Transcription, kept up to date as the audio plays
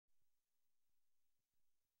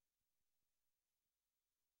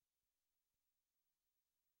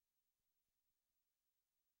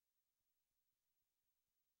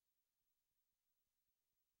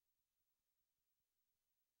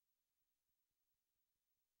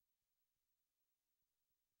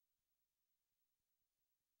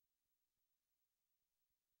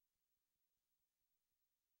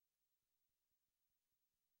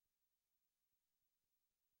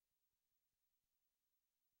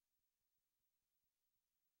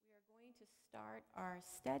to start our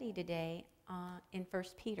study today in 1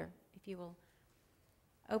 Peter. If you will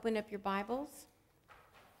open up your Bibles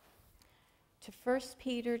to 1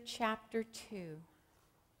 Peter chapter 2.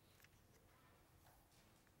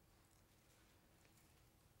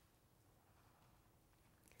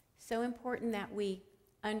 So important that we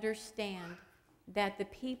understand that the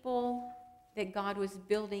people that God was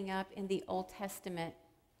building up in the Old Testament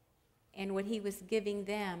and what he was giving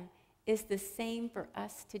them is the same for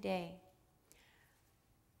us today.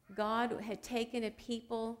 God had taken a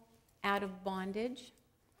people out of bondage,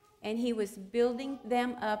 and he was building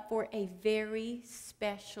them up for a very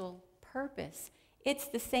special purpose. It's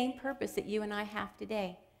the same purpose that you and I have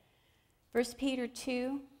today. 1 Peter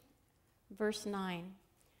 2, verse 9.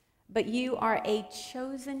 But you are a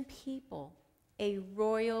chosen people, a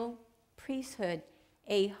royal priesthood,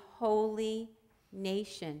 a holy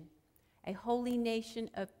nation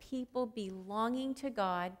of people belonging to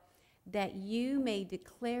God, that you may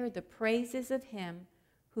declare the praises of him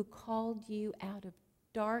who called you out of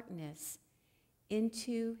darkness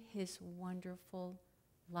into his wonderful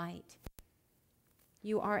light.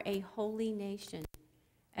 You are a holy nation,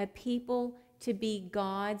 a people to be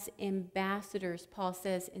God's ambassadors, Paul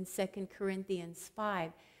says in 2 Corinthians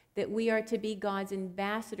 5, that we are to be God's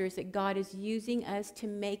ambassadors, that God is using us to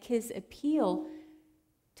make his appeal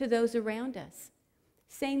to those around us.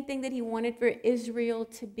 Same thing that he wanted for Israel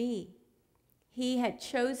to be. He had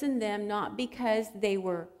chosen them not because they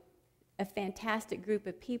were a fantastic group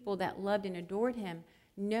of people that loved and adored him.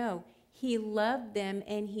 No, he loved them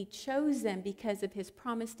and he chose them because of his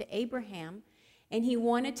promise to Abraham. And he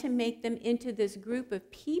wanted to make them into this group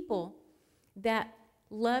of people that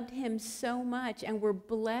loved him so much and were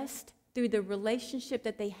blessed through the relationship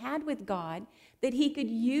that they had with God, that he could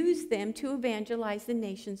use them to evangelize the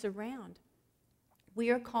nations around. We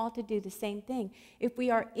are called to do the same thing. If we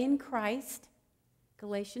are in Christ,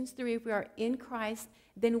 Galatians 3, if we are in Christ,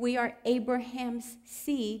 then we are Abraham's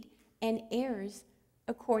seed and heirs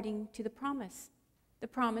according to the promise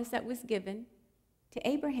that was given to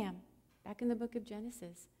Abraham back in the book of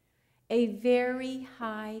Genesis. A very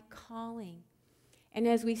high calling. And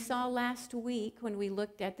as we saw last week when we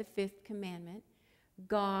looked at the fifth commandment,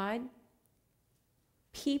 God,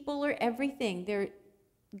 people are everything. They're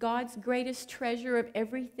God's greatest treasure of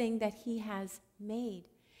everything that he has made.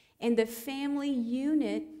 And the family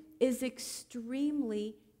unit is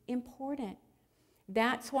extremely important.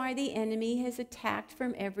 That's why the enemy has attacked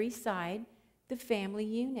from every side the family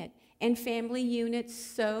unit. And family units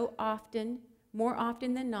so often, more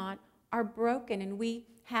often than not, are broken. And we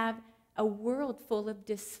have a world full of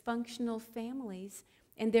dysfunctional families.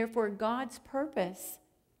 And therefore God's purpose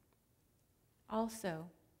also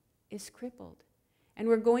is crippled. And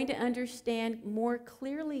we're going to understand more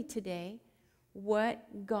clearly today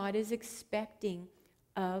what God is expecting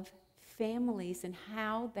of families and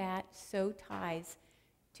how that so ties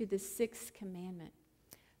to the sixth commandment.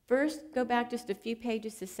 First, go back just a few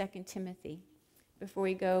pages to 2 Timothy before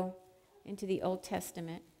we go into the Old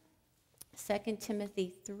Testament. 2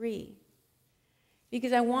 Timothy 3.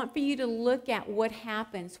 Because I want for you to look at what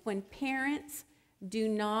happens when parents do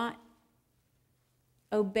not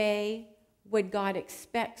obey what God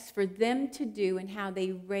expects for them to do and how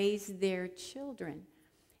they raise their children.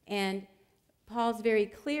 And Paul's very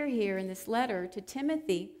clear here in this letter to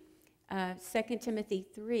Timothy, 2 Timothy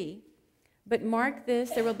 3. But mark this,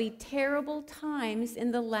 there will be terrible times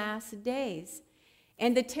in the last days.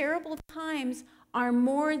 And the terrible times are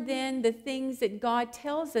more than the things that God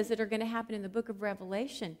tells us that are going to happen in the book of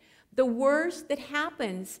Revelation. The worst that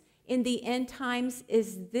happens in the end times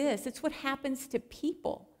is this. It's what happens to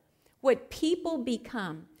people. What people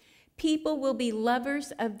become. People will be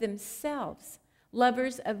lovers of themselves,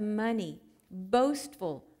 lovers of money,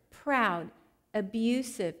 boastful, proud,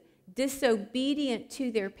 abusive, disobedient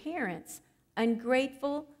to their parents,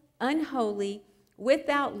 ungrateful, unholy,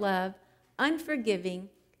 without love, unforgiving,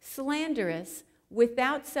 slanderous,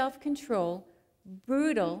 without self-control,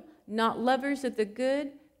 brutal, not lovers of the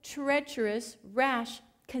good, treacherous, rash,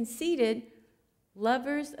 conceited,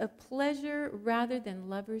 lovers of pleasure rather than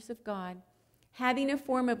lovers of God, having a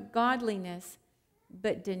form of godliness,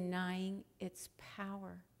 but denying its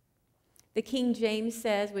power. The King James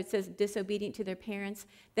says, which says disobedient to their parents,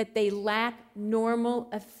 that they lack normal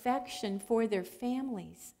affection for their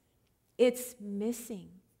families. It's missing.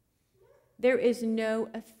 There is no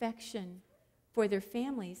affection for their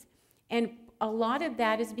families. And a lot of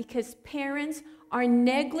that is because parents are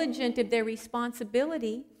negligent of their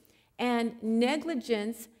responsibility, and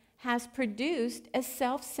negligence has produced a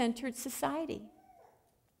self-centered society.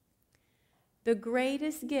 The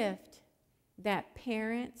greatest gift that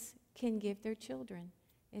parents can give their children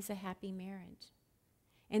is a happy marriage.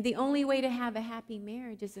 And the only way to have a happy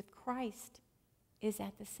marriage is if Christ is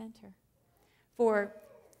at the center. For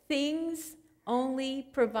things only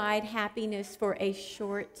provide happiness for a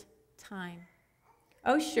short time.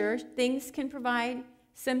 Oh, sure, things can provide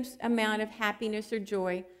some amount of happiness or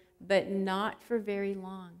joy, but not for very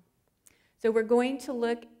long. So we're going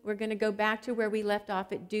to go back to where we left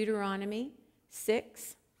off at Deuteronomy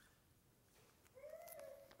 6.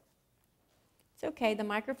 It's okay, the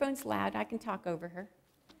microphone's loud. I can talk over her.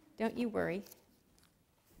 Don't you worry.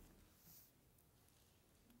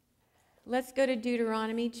 Let's go to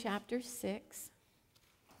Deuteronomy chapter 6.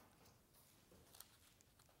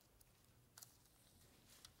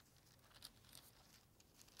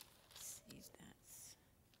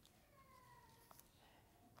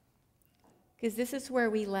 Because this is where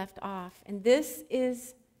we left off. And this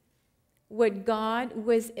is what God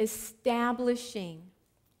was establishing.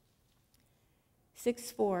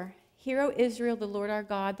 6:4. Hear, O Israel, the Lord our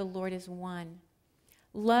God, the Lord is one.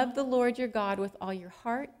 Love the Lord your God with all your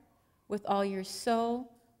heart, with all your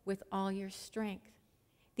soul, with all your strength.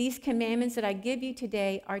 These commandments that I give you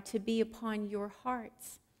today are to be upon your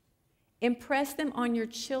hearts. Impress them on your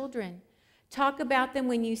children. Talk about them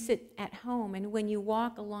when you sit at home and when you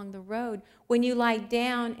walk along the road, when you lie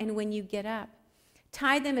down and when you get up.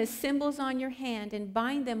 Tie them as symbols on your hand and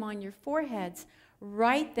bind them on your foreheads.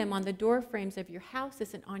 Write them on the doorframes of your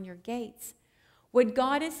houses and on your gates. What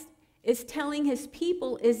God is telling his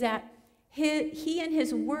people is that he and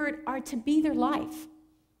his word are to be their life.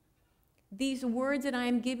 These words that I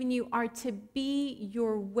am giving you are to be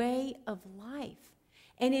your way of life.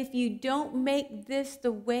 And if you don't make this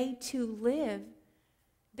the way to live,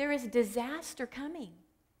 there is disaster coming.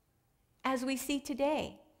 As we see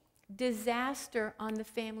today, disaster on the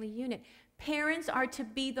family unit. Parents are to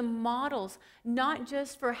be the models, not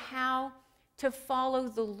just for how to follow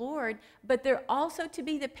the Lord, but they're also to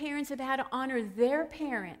be the parents of how to honor their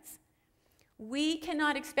parents. We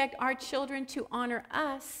cannot expect our children to honor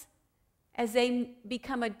us as they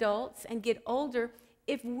become adults and get older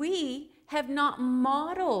if we have not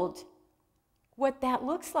modeled what that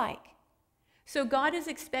looks like. So God is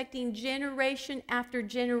expecting generation after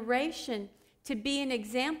generation to be an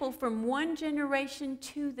example from one generation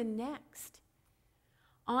to the next.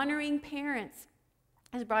 Honoring parents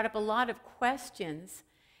has brought up a lot of questions,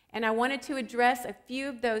 and I wanted to address a few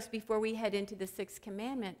of those before we head into the sixth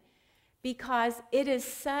commandment, because it is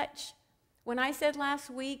such, when I said last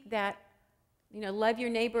week that, love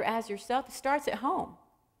your neighbor as yourself, it starts at home.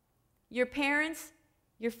 Your parents,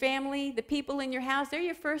 your family, the people in your house, they're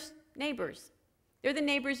your first neighbors. They're the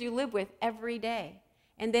neighbors you live with every day.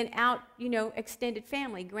 And then out, extended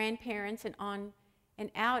family, grandparents, and on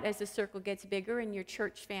and out as the circle gets bigger, and your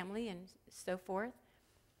church family and so forth.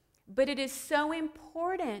 But it is so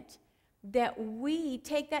important that we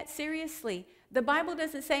take that seriously. The Bible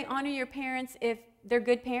doesn't say honor your parents if they're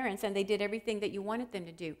good parents and they did everything that you wanted them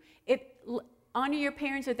to do. Honor your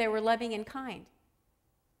parents if they were loving and kind.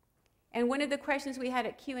 And one of the questions we had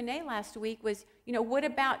at Q&A last week was, what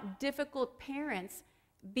about difficult parents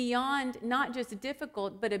beyond not just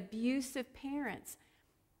difficult, but abusive parents?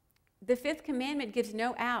 The fifth commandment gives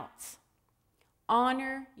no outs.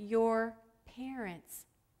 Honor your parents,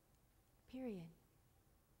 period.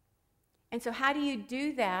 And so how do you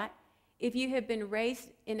do that if you have been raised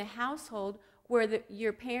in a household where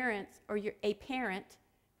your parents or a parent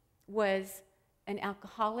was an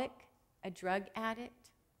alcoholic, a drug addict,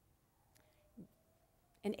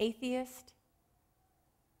 an atheist,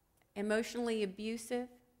 emotionally abusive?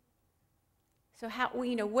 So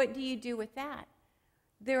what do you do with that?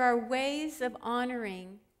 There are ways of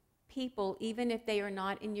honoring people even if they are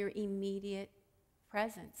not in your immediate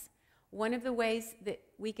presence. One of the ways that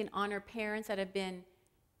we can honor parents that have been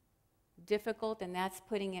difficult, and that's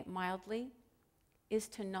putting it mildly, is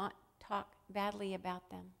to not talk badly about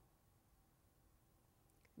them.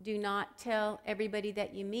 Do not tell everybody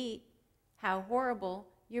that you meet how horrible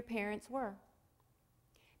your parents were.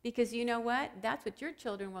 Because you know what? That's what your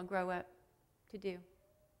children will grow up to do.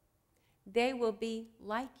 They will be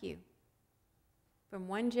like you. From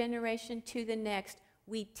one generation to the next,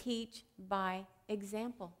 we teach by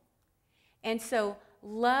example. And so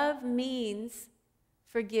love means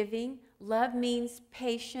forgiving, love means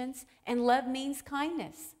patience, and love means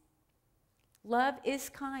kindness. Love is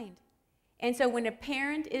kind. And so when a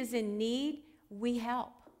parent is in need, we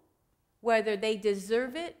help, whether they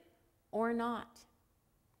deserve it or not.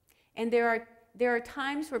 And there are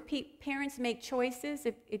times where parents make choices.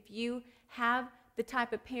 If you have the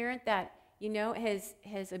type of parent that,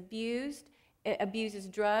 has abuses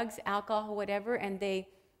drugs, alcohol, whatever, and they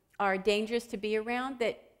are dangerous to be around,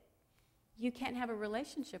 that you can't have a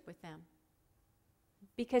relationship with them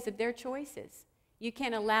because of their choices. You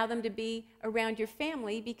can't allow them to be around your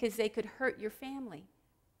family because they could hurt your family.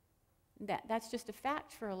 That's just a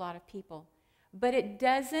fact for a lot of people. But it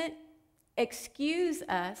doesn't excuse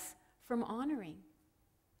us from honoring.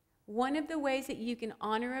 One of the ways that you can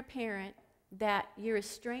honor a parent that you're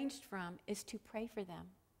estranged from is to pray for them.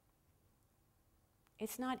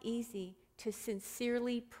 It's not easy to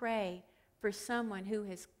sincerely pray for someone who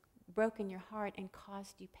has broken your heart and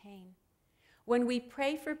caused you pain. When we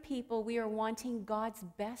pray for people, we are wanting God's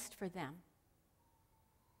best for them.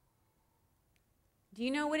 Do you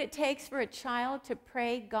know what it takes for a child to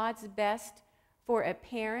pray God's best for a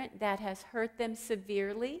parent that has hurt them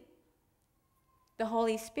severely? The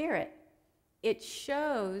Holy Spirit. It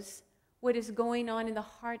shows what is going on in the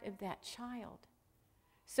heart of that child.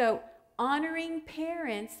 So, honoring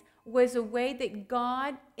parents was a way that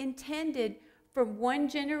God intended for one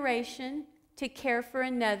generation to care for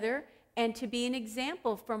another and to be an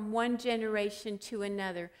example from one generation to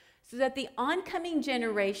another, so that the oncoming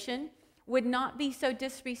generation would not be so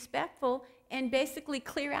disrespectful and basically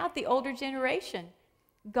clear out the older generation.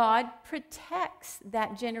 God protects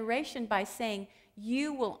that generation by saying,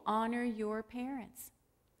 you will honor your parents.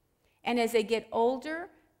 And as they get older,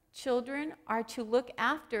 children are to look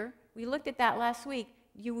after, we looked at that last week,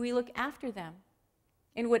 we look after them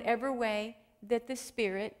in whatever way that the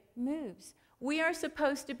Spirit moves. We are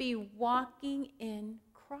supposed to be walking in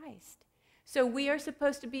Christ. So we are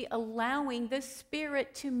supposed to be allowing the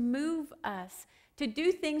Spirit to move us, to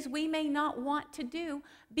do things we may not want to do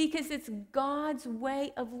because it's God's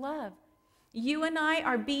way of love. You and I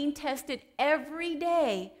are being tested every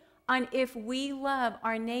day on if we love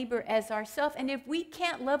our neighbor as ourselves. And if we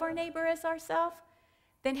can't love our neighbor as ourselves,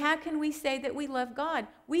 then how can we say that we love God?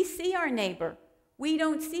 We see our neighbor. We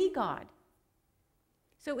don't see God.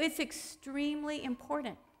 So it's extremely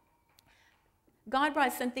important. God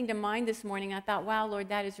brought something to mind this morning. I thought, wow, Lord,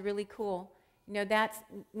 that is really cool. You know, that's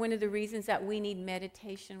one of the reasons that we need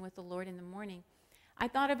meditation with the Lord in the morning. I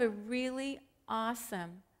thought of a really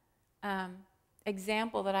awesome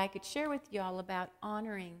example that I could share with y'all about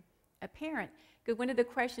honoring a parent. Because one of the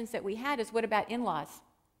questions that we had is, what about in-laws?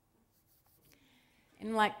 And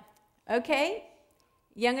I'm like, okay,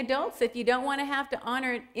 young adults, if you don't want to have to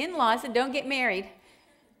honor in-laws, then don't get married.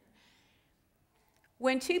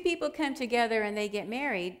 When two people come together and they get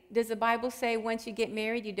married, does the Bible say once you get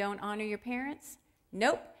married you don't honor your parents?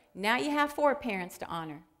 Nope. Now you have 4 parents to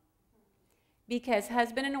honor. Because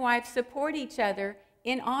husband and wife support each other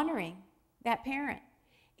in honoring that parent.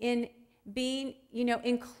 In being,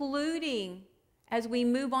 including, as we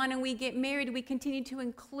move on and we get married, we continue to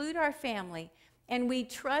include our family. And we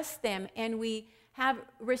trust them and we have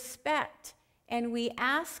respect. And we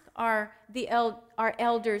ask our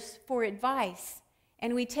elders for advice.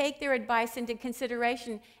 And we take their advice into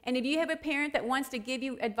consideration. And if you have a parent that wants to give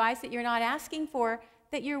you advice that you're not asking for,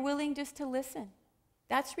 that you're willing just to listen.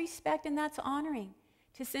 That's respect and that's honoring.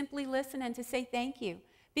 To simply listen and to say thank you.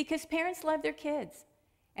 Because parents love their kids.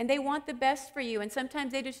 And they want the best for you. And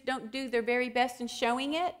sometimes they just don't do their very best in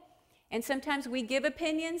showing it. And sometimes we give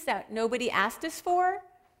opinions that nobody asked us for.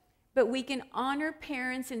 But we can honor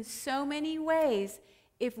parents in so many ways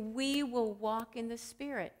if we will walk in the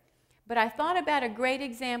Spirit. But I thought about a great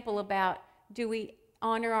example about do we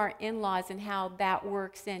honor our in-laws and how that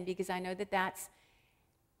works in, because I know that's,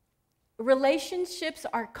 relationships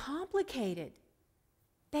are complicated.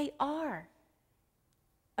 They are.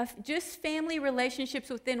 Just family relationships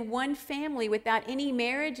within one family without any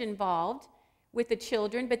marriage involved with the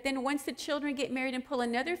children, but then once the children get married and pull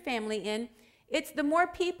another family in, it's the more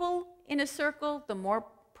people in a circle, the more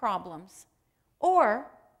problems. Or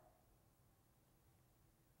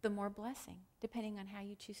the more blessing, depending on how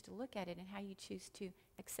you choose to look at it and how you choose to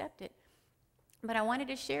accept it. But I wanted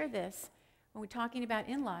to share this when we're talking about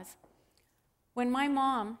in-laws. When my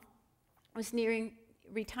mom was nearing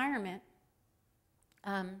retirement,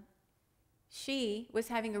 she was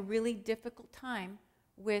having a really difficult time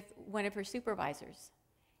with one of her supervisors.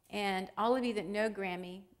 And all of you that know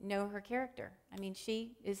Grammy know her character. I mean,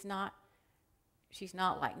 she's not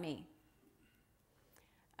like me.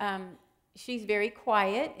 She's very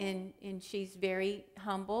quiet and she's very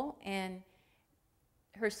humble, and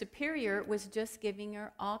her superior was just giving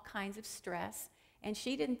her all kinds of stress, and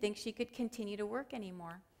she didn't think she could continue to work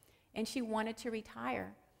anymore, and she wanted to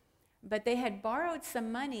retire. But they had borrowed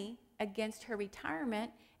some money against her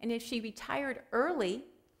retirement, and if she retired early,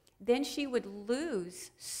 then she would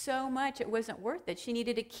lose so much it wasn't worth it. She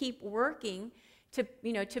needed to keep working to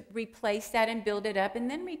replace that and build it up and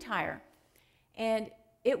then retire. And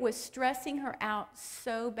it was stressing her out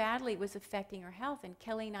so badly, it was affecting her health, and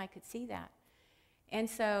Kelly and I could see that. And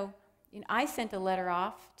so I sent a letter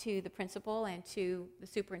off to the principal and to the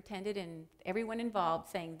superintendent and everyone involved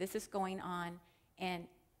saying this is going on and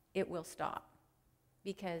it will stop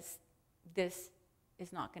because this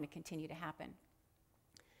is not going to continue to happen.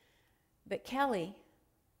 But Kelly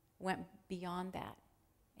went beyond that,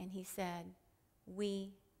 and he said,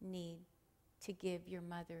 we need to give your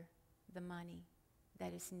mother the money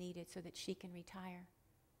that is needed so that she can retire,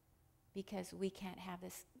 because we can't have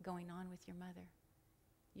this going on with your mother.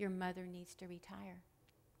 Your mother needs to retire.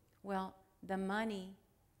 Well, the money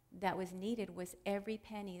that was needed was every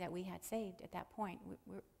penny that we had saved at that point.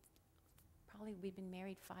 We'd been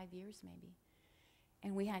married 5 years maybe.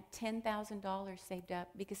 And we had $10,000 saved up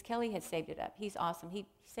because Kelly had saved it up. He's awesome. He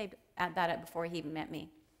saved that up before he even met me.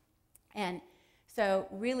 And so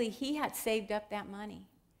really he had saved up that money,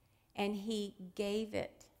 and he gave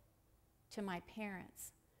it to my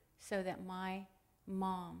parents so that my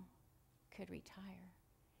mom could retire.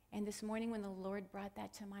 And this morning when the Lord brought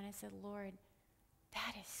that to mind, I said, Lord,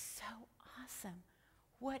 that is so awesome.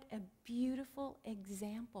 What a beautiful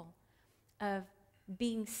example of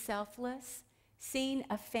being selfless, seeing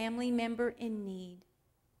a family member in need,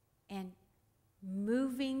 and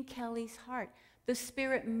moving Kelly's heart. The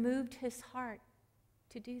Spirit moved his heart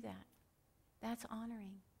to do that. That's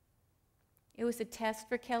honoring. It was a test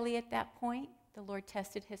for Kelly at that point. The Lord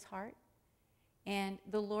tested his heart. And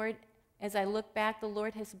the Lord, as I look back, the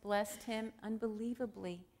Lord has blessed him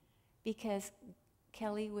unbelievably because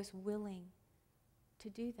Kelly was willing to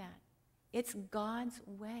do that. It's God's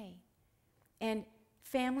way. And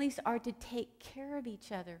families are to take care of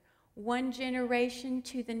each other, one generation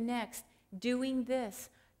to the next, doing this,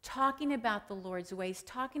 talking about the Lord's ways,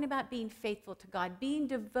 talking about being faithful to God, being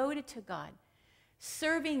devoted to God,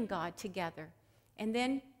 serving God together. And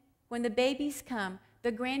then when the babies come,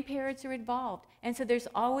 the grandparents are involved. And so there's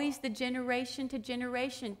always the generation to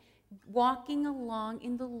generation walking along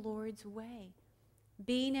in the Lord's way,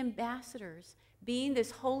 being ambassadors, being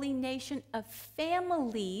this holy nation of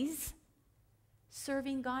families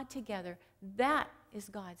serving God together. That is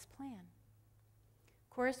God's plan. Of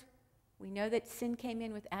course, we know that sin came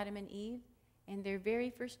in with Adam and Eve, and their very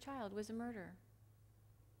first child was a murderer.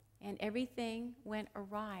 And everything went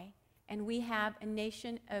awry. And we have a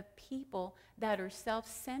nation of people that are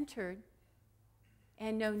self-centered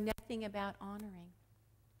and know nothing about honoring.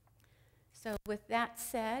 So with that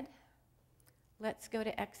said, let's go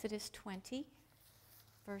to Exodus 20,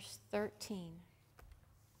 verse 13.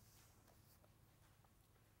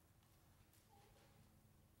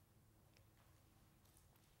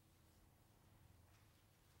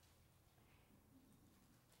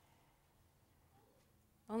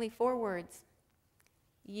 Only 4 words.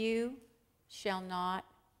 You shall not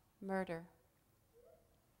murder.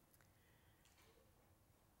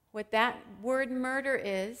 What that word murder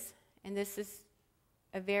is, and this is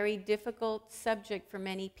a very difficult subject for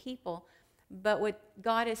many people, but what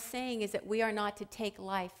God is saying is that we are not to take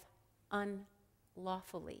life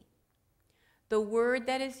unlawfully. The word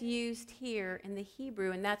that is used here in the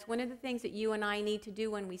Hebrew, and that's one of the things that you and I need to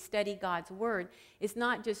do when we study God's word, is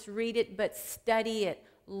not just read it, but study it.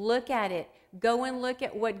 Look at it. Go and look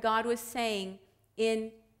at what God was saying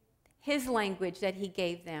in his language that he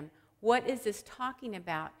gave them. What is this talking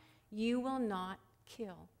about? You will not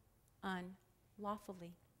kill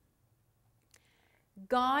unlawfully.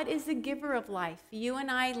 God is the giver of life. You and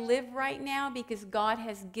I live right now because God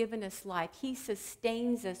has given us life. He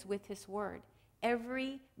sustains us with his word.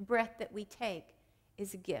 Every breath that we take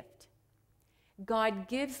is a gift. God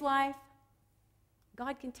gives life.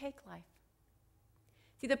 God can take life.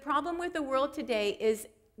 See, the problem with the world today is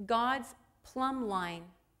God's plumb line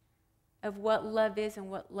of what love is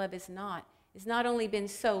and what love is not has not only been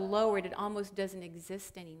so lowered, it almost doesn't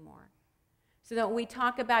exist anymore. So that when we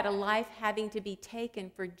talk about a life having to be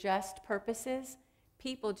taken for just purposes,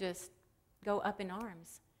 people just go up in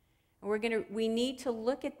arms. And we need to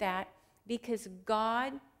look at that because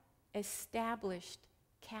God established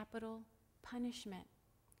capital punishment.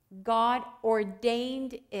 God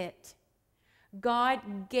ordained it.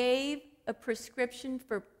 God gave a prescription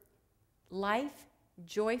for life,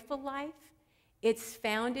 joyful life. It's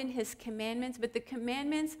found in his commandments, but the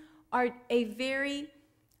commandments are a very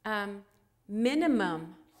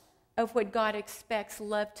minimum of what God expects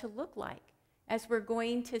love to look like, as we're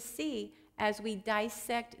going to see as we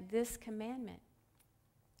dissect this commandment.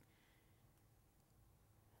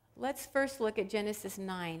 Let's first look at Genesis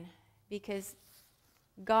 9, because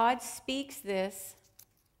God speaks this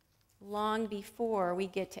long before we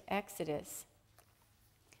get to Exodus.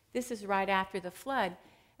 This is right after the flood.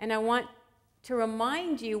 And I want to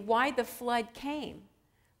remind you why the flood came.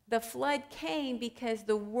 The flood came because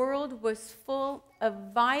the world was full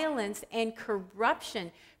of violence and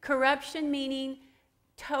corruption. Corruption meaning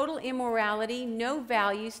total immorality, no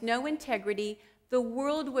values, no integrity. The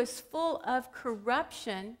world was full of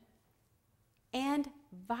corruption and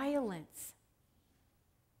violence.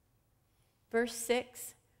 Verse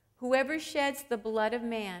 6, whoever sheds the blood of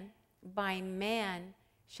man, by man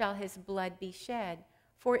shall his blood be shed.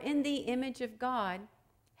 For in the image of God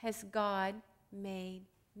has God made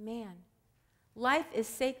man. Life is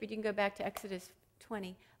sacred. You can go back to Exodus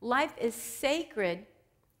 20. Life is sacred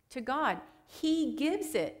to God. He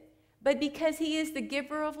gives it. But because he is the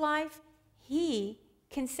giver of life, he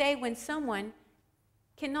can say when someone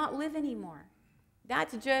cannot live anymore.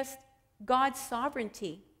 That's just God's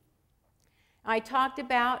sovereignty. I talked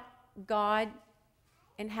about God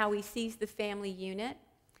and how he sees the family unit.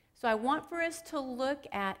 So I want for us to look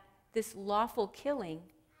at this lawful killing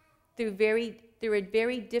through a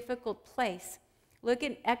very difficult place. Look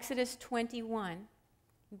at Exodus 21,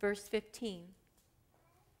 verse 15.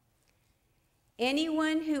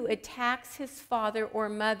 Anyone who attacks his father or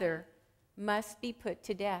mother must be put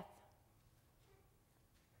to death.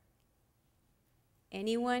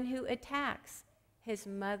 Anyone who attacks his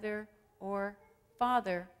mother or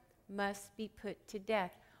father must be put to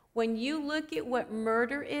death. When you look at what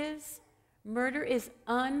murder is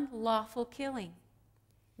unlawful killing.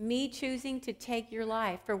 Me choosing to take your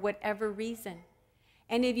life for whatever reason.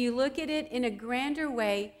 And if you look at it in a grander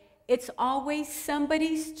way, it's always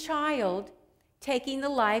somebody's child taking the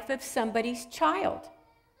life of somebody's child.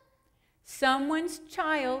 Someone's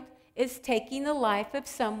child is taking the life of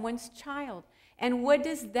someone's child. And what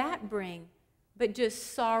does that bring? But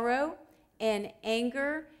just sorrow and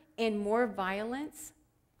anger and more violence.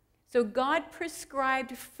 So God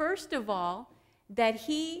prescribed, first of all, that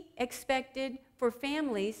he expected for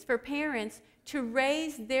families, for parents, to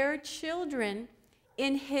raise their children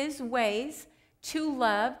in his ways, to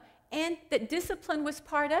love, and that discipline was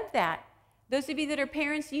part of that. Those of you that are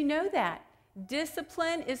parents, you know that.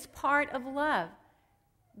 Discipline is part of love.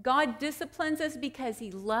 God disciplines us because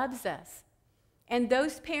he loves us. And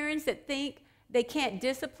those parents that think they can't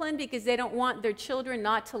discipline because they don't want their children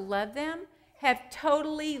not to love them have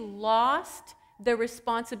totally lost the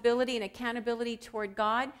responsibility and accountability toward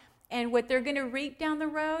God. And what they're going to reap down the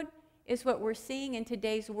road is what we're seeing in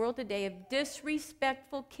today's world today of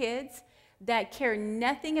disrespectful kids that care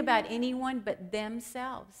nothing about anyone but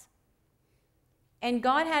themselves. And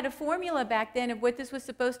God had a formula back then of what this was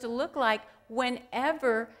supposed to look like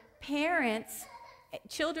whenever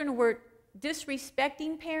children were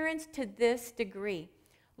disrespecting parents to this degree.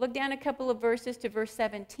 Look down a couple of verses to verse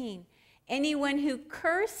 17. Anyone who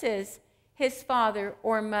curses his father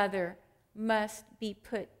or mother must be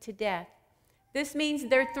put to death. This means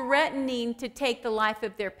they're threatening to take the life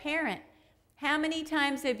of their parent. How many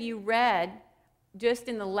times have you read, just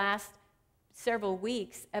in the last several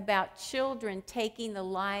weeks, about children taking the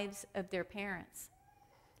lives of their parents?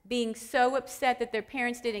 Being so upset that their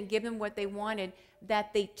parents didn't give them what they wanted,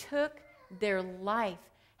 that they took their life,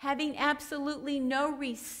 having absolutely no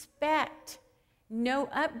respect, no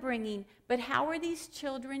upbringing. But how are these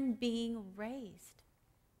children being raised?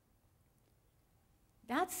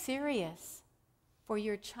 That's serious for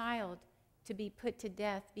your child to be put to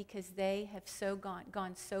death because they have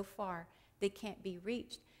gone so far they can't be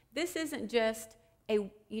reached. This isn't just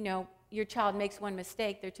your child makes one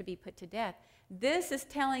mistake, they're to be put to death. This is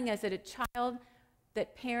telling us that a child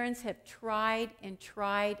that parents have tried and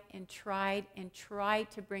tried and tried and tried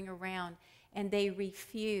to bring around, and they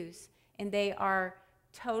refuse, and they are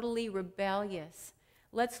totally rebellious.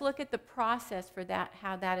 Let's look at the process for that,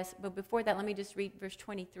 how that is. But before that, let me just read verse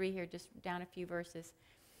 23 here, just down a few verses.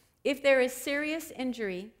 If there is serious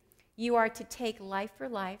injury, you are to take life for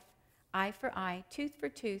life, eye for eye, tooth for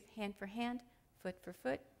tooth, hand for hand, foot for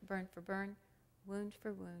foot, burn for burn, wound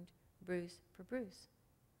for wound, bruise for bruise.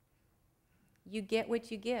 You get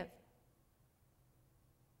what you give.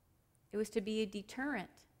 It was to be a deterrent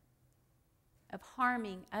of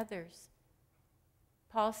harming others.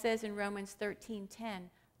 Paul says in Romans 13:10,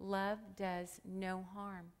 love does no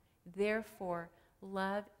harm. Therefore,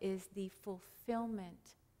 love is the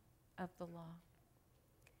fulfillment of the law.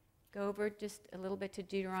 Go over just a little bit to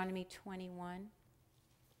Deuteronomy 21.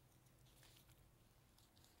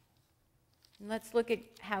 And let's look at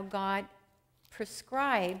how God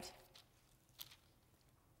prescribed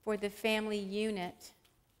for the family unit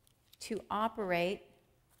to operate.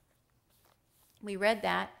 We read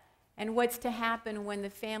that. And what's to happen when the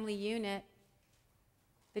family unit,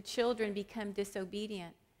 the children, become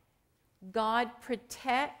disobedient? God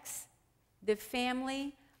protects the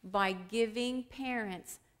family by giving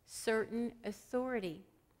parents certain authority.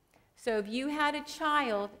 So if you had a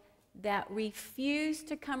child that refused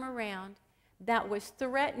to come around, that was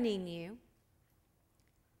threatening you,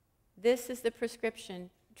 this is the prescription,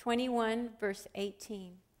 21 verse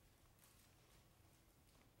 18.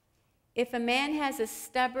 If a man has a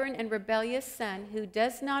stubborn and rebellious son who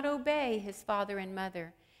does not obey his father and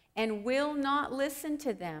mother and will not listen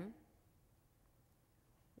to them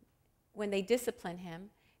when they discipline him,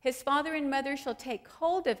 his father and mother shall take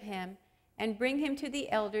hold of him and bring him to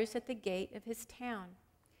the elders at the gate of his town.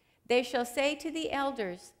 They shall say to the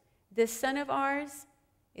elders, "This son of ours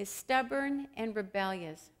is stubborn and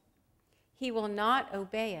rebellious. He will not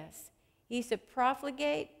obey us. He's a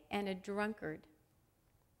profligate and a drunkard."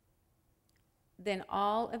 Then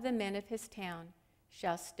all of the men of his town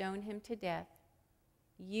shall stone him to death.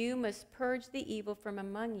 You must purge the evil from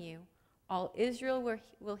among you. All Israel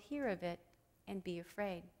will hear of it and be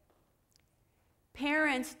afraid.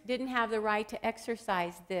 Parents didn't have the right to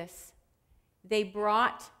exercise this. They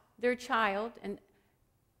brought their child, and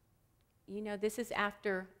this is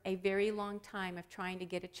after a very long time of trying to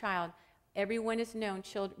get a child. Everyone has known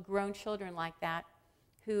grown children like that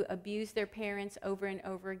who abuse their parents over and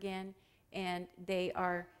over again, and they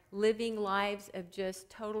are living lives of just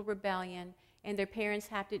total rebellion, and their parents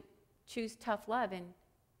have to choose tough love and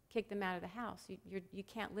kick them out of the house. You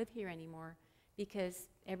can't live here anymore because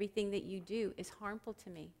everything that you do is harmful to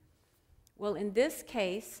me. Well, in this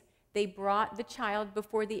case, they brought the child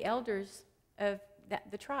before the elders of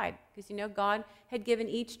the tribe, because God had given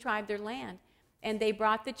each tribe their land, and they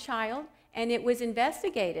brought the child, and it was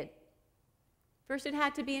investigated. First, it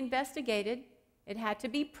had to be investigated. It had to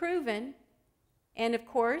be proven, and of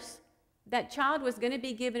course, that child was going to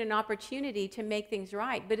be given an opportunity to make things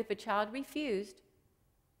right. But if a child refused,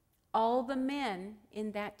 all the men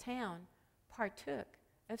in that town partook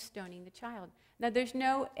of stoning the child. Now, there's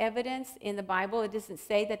no evidence in the Bible. It doesn't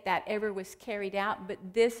say that ever was carried out,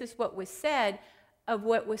 but this is what was said of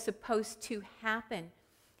what was supposed to happen.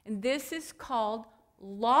 And this is called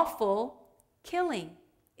lawful killing.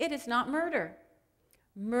 It is not murder.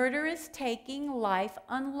 Murder is taking life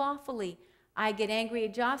unlawfully. I get angry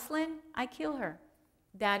at Jocelyn, I kill her.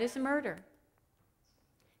 That is murder.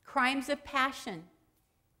 Crimes of passion,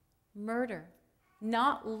 murder,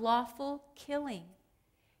 not lawful killing.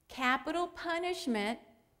 Capital punishment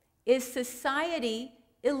is society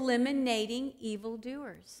eliminating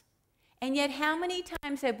evildoers. And yet, how many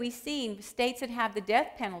times have we seen states that have the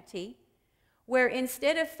death penalty, where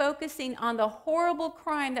instead of focusing on the horrible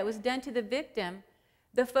crime that was done to the victim,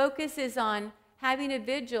 the focus is on having a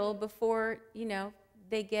vigil before,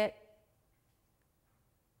 they get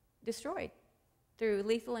destroyed through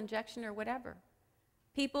lethal injection or whatever.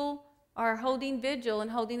 People are holding vigil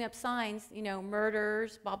and holding up signs,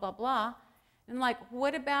 murderers, blah, blah, blah. And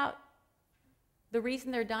what about the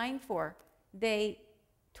reason they're dying for? They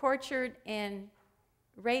tortured and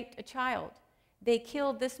raped a child. They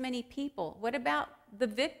killed this many people. What about the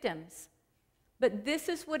victims? But this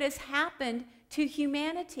is what has happened to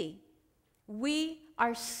humanity. We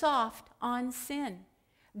are soft on sin.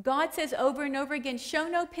 God says over and over again, show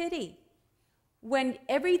no pity. When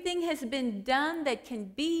everything has been done that can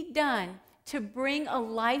be done to bring a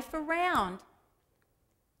life around,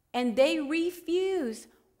 and they refuse,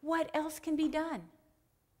 what else can be done?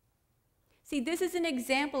 See, this is an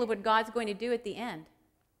example of what God's going to do at the end.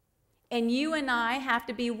 And you and I have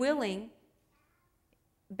to be willing,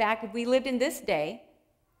 back if we lived in this day,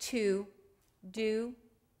 to do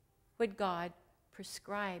what God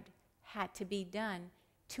prescribed had to be done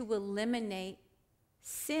to eliminate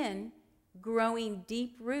sin growing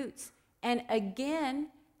deep roots, and again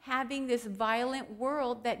having this violent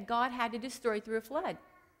world that God had to destroy through a flood.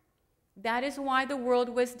 That is why the world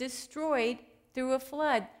was destroyed through a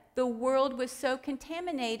flood. The world was so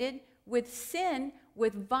contaminated with sin,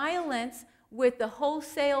 with violence, with the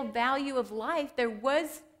wholesale value of life. There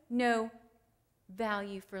was no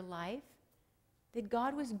value for life, that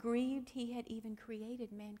God was grieved He had even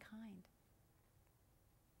created mankind.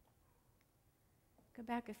 Go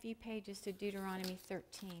back a few pages to Deuteronomy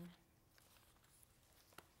 13.